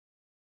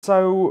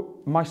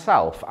So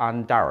myself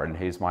and Darren,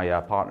 who's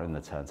my partner in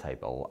the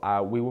Turntable,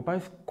 we were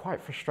both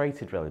quite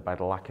frustrated really by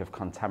the lack of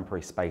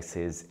contemporary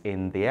spaces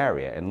in the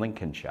area in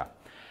Lincolnshire.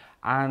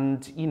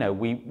 And, you know,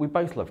 we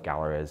both love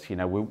galleries, you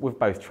know, we've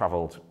both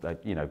travelled,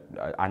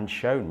 and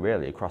shown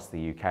really across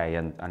the UK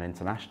and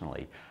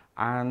internationally.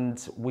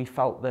 And we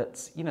felt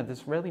that, you know,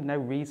 there's really no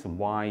reason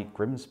why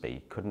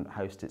Grimsby couldn't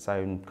host its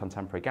own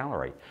contemporary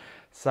gallery.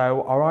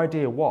 So our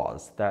idea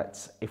was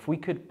that if we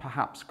could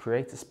perhaps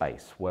create a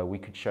space where we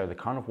could show the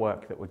kind of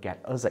work that would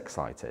get us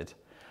excited,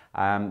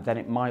 then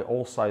it might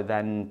also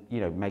then,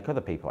 you know, make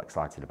other people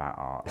excited about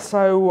art.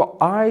 So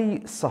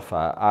I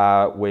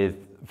suffer with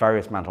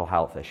various mental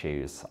health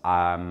issues,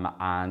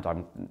 and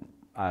I'm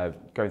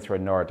going through a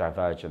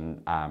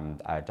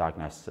neurodivergent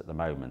diagnosis at the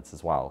moment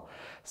as well.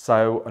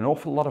 So an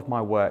awful lot of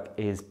my work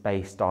is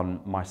based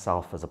on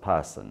myself as a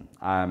person,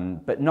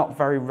 but not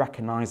very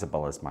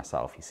recognizable as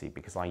myself, you see,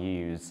 because I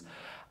use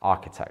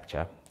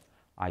architecture,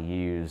 I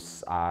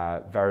use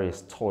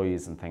various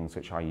toys and things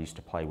which I used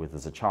to play with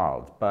as a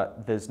child,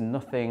 but there's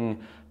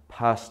nothing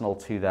personal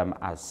to them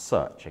as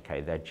such, okay?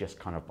 They're just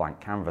kind of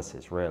blank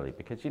canvases really,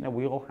 because, you know,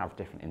 we all have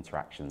different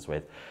interactions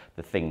with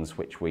the things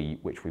which we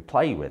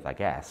play with, I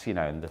guess, you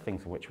know, and the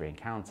things which we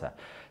encounter.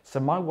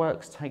 So my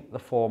works take the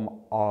form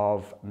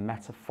of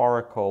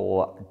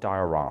metaphorical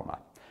diorama.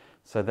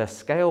 So they're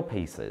scale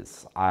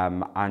pieces,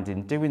 and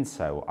in doing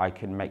so, I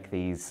can make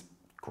these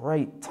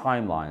great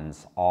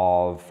timelines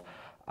of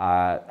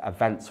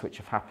events which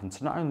have happened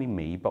to not only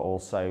me, but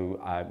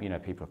also you know,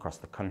 people across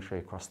the country,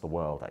 across the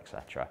world,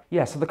 etc.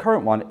 Yeah, so the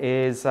current one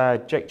is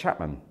Jake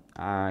Chapman.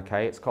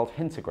 Okay, it's called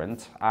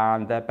Hintergrund,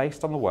 and they're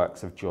based on the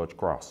works of George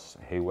Grosz,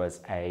 who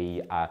was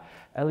a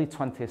early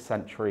 20th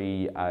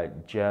century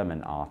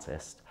German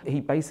artist. He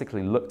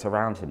basically looked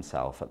around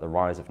himself at the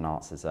rise of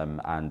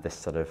Nazism and this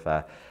sort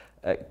of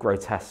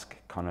grotesque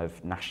kind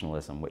of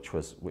nationalism which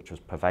was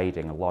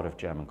pervading a lot of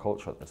German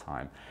culture at the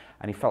time,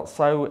 and he felt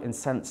so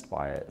incensed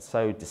by it,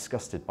 so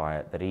disgusted by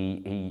it, that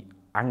he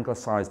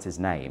anglicised his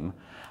name,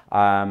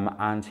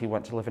 and he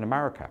went to live in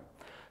America,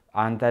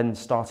 and then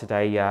started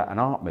an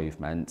art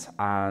movement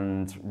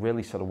and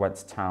really sort of went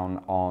to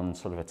town on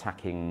sort of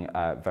attacking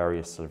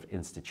various sort of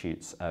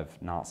institutes of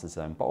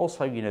Nazism, but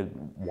also, you know,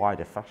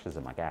 wider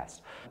fascism, I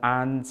guess.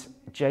 And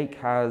Jake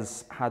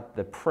has had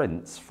the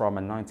prints from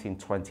a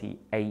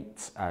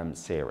 1928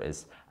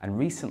 series, and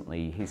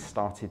recently he's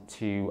started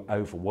to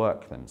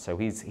overwork them. So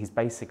he's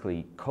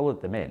basically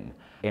coloured them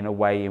in a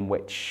way in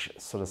which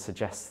sort of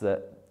suggests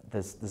that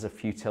there's a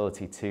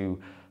futility to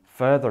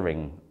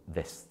furthering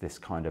this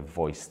kind of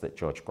voice that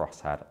George Grosz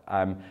had,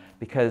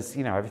 because,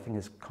 you know, everything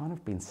has kind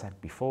of been said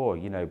before,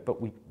 you know,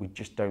 but we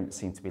just don't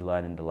seem to be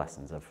learning the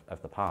lessons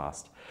of the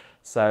past.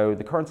 So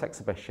the current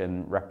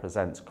exhibition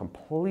represents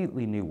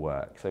completely new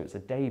work, so it's a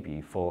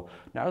debut for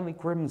not only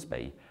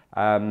Grimsby,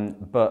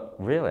 but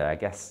really, I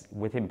guess,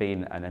 with him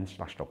being an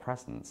international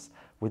presence,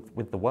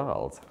 with the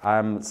world.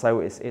 So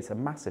it's a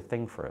massive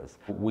thing for us.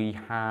 We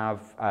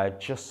have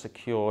just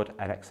secured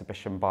an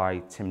exhibition by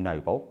Tim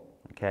Noble.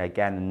 Okay,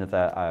 again,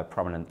 another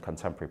prominent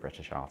contemporary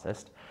British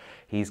artist.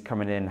 He's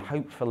coming in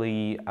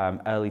hopefully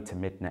early to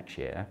mid next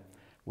year.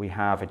 We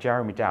have a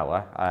Jeremy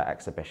Dowler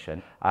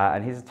exhibition,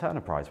 and he's a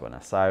Turner Prize winner.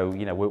 So,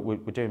 you know, we're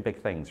doing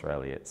big things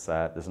really.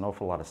 There's an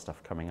awful lot of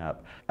stuff coming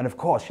up. And of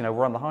course, you know,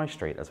 we're on the High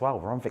Street as well.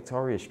 We're on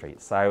Victoria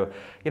Street. So,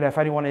 you know, if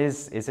anyone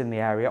is in the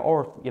area,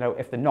 or, you know,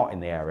 if they're not in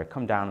the area,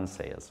 come down and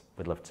see us.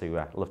 We'd love to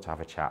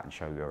have a chat and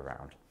show you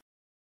around.